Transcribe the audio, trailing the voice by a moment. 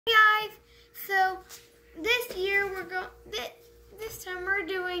so this year this time we're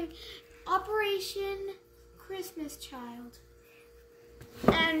doing Operation Christmas Child.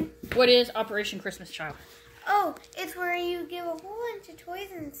 And what is Operation Christmas Child? Oh, it's where you give a whole bunch of toys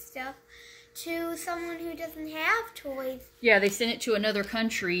and stuff to someone who doesn't have toys. Yeah, they send it to another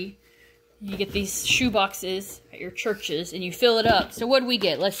country. You get these shoe boxes at your churches, and you fill it up. So what do we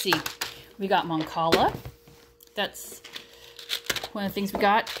get? Let's see. We got Moncala. That's one of the things we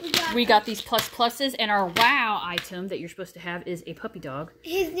got. We got these pluses, and our wow item that you're supposed to have is a puppy dog.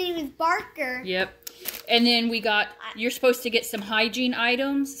 His name is Barker. Yep. And then we got, you're supposed to get some hygiene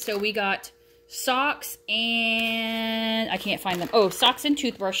items. So we got socks and, I can't find them. Oh, socks and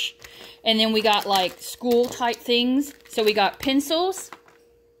toothbrush. And then we got like school type things. So we got pencils,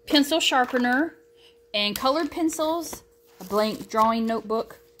 pencil sharpener, and colored pencils, a blank drawing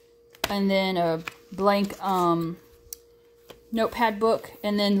notebook, and then a blank notepad book.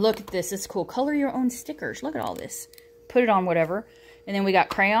 And then look at this. It's cool. Color your own stickers. Look at all this. Put it on whatever. And then we got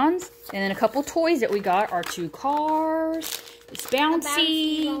crayons. And then a couple toys that we got are 2 cars. It's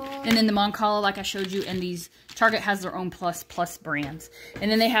bouncy. And then the Moncala, like I showed you. And these, Target has their own plus brands.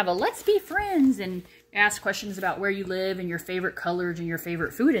 And then they have a Let's Be Friends and ask questions about where you live and your favorite colors and your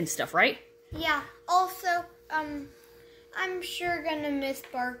favorite food and stuff, right? Yeah. Also, I'm sure gonna miss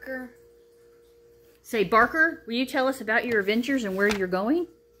Barker. Say, Barker, will you tell us about your adventures and where you're going?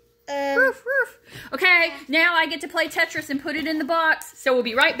 Roof, roof. Okay, now I get to play Tetris and put it in the box. So we'll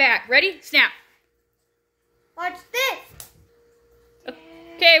be right back. Ready? Snap. Watch this.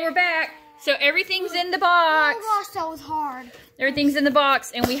 Okay, we're back. So everything's in the box. Oh gosh, that was hard. Everything's in the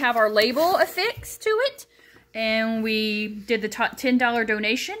box, and we have our label affixed to it. And we did the $10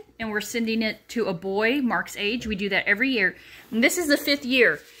 donation, and we're sending it to a boy, Mark's age. We do that every year. And this is the 5th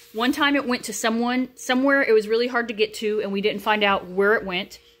year. One time it went to somewhere it was really hard to get to, and we didn't find out where it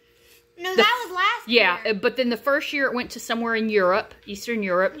went. No, that was last year. Yeah, but then the first year it went to somewhere in Europe, Eastern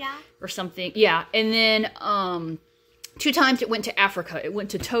Europe. Yeah. Or something. Yeah, and then 2 times it went to Africa. It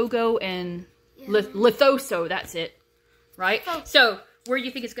went to Togo and Lesotho, that's it. Right? So, where do you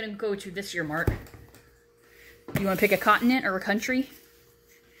think it's going to go to this year, Mark? You want to pick a continent or a country?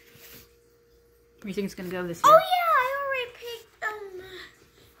 Where do you think it's going to go this year? Oh, yeah, I already picked,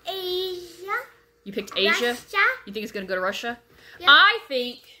 Asia. You picked Asia? Russia. You think it's going to go to Russia? Yep. I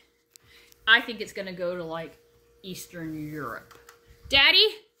think it's going to go to, like, Eastern Europe. Daddy,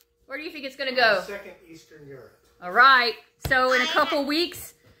 where do you think it's going to go? Second Eastern Europe. All right. So, in a couple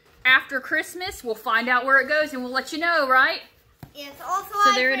weeks after Christmas, we'll find out where it goes, and we'll let you know, right? Yes, also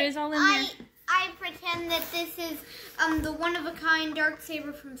So there it is all in there. I pretend that this is the one-of-a-kind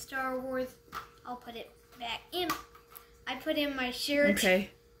Darksaber from Star Wars. I'll put it back in. I put in my shirt.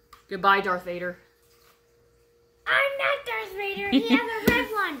 Okay. Goodbye, Darth Vader. I'm not Darth Vader. He has a red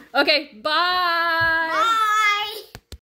one. Okay, bye.